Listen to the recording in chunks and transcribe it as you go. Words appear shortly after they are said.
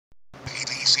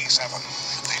27.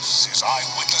 This is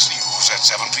Eyewitness News at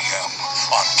 7 p.m.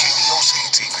 on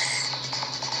KDOC-TV.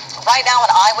 Right now on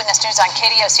Eyewitness News on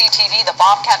KDOC-TV, the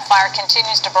Bobcat fire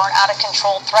continues to burn out of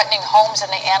control, threatening homes in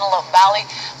the Antelope Valley,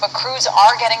 but crews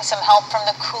are getting some help from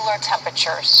the cooler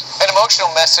temperatures. An emotional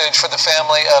message for the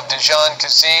family of Dejan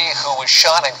Kazee, who was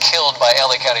shot and killed by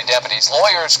LA County deputies.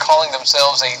 Lawyers calling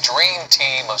themselves a dream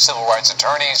team of civil rights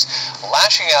attorneys,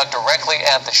 lashing out directly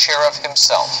at the sheriff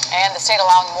himself. And the state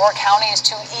allowing more counties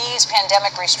to ease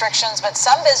pandemic restrictions, but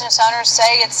some business owners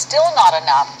say it's still not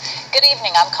enough. Good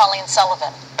evening, I'm Colleen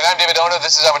Sullivan. And I'm David Ono.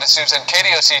 This is Eyewitness News on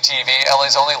KDOC-TV,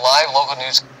 LA's only live local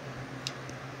news.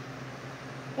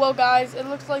 Well, guys, it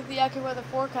looks like the AccuWeather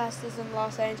forecast is in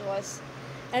Los Angeles,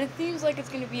 and it seems like it's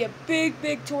going to be a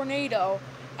big tornado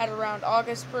at around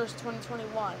August 1st,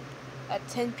 2021, at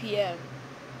 10 p.m.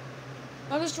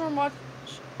 Now, the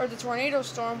tornado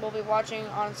storm we'll be watching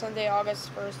on Sunday,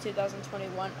 August 1st,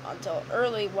 2021, until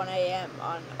early 1 a.m.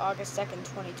 on August 2nd,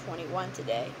 2021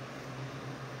 today.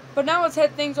 But now let's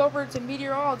head things over to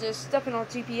meteorologist Stefano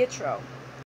Di Pietro.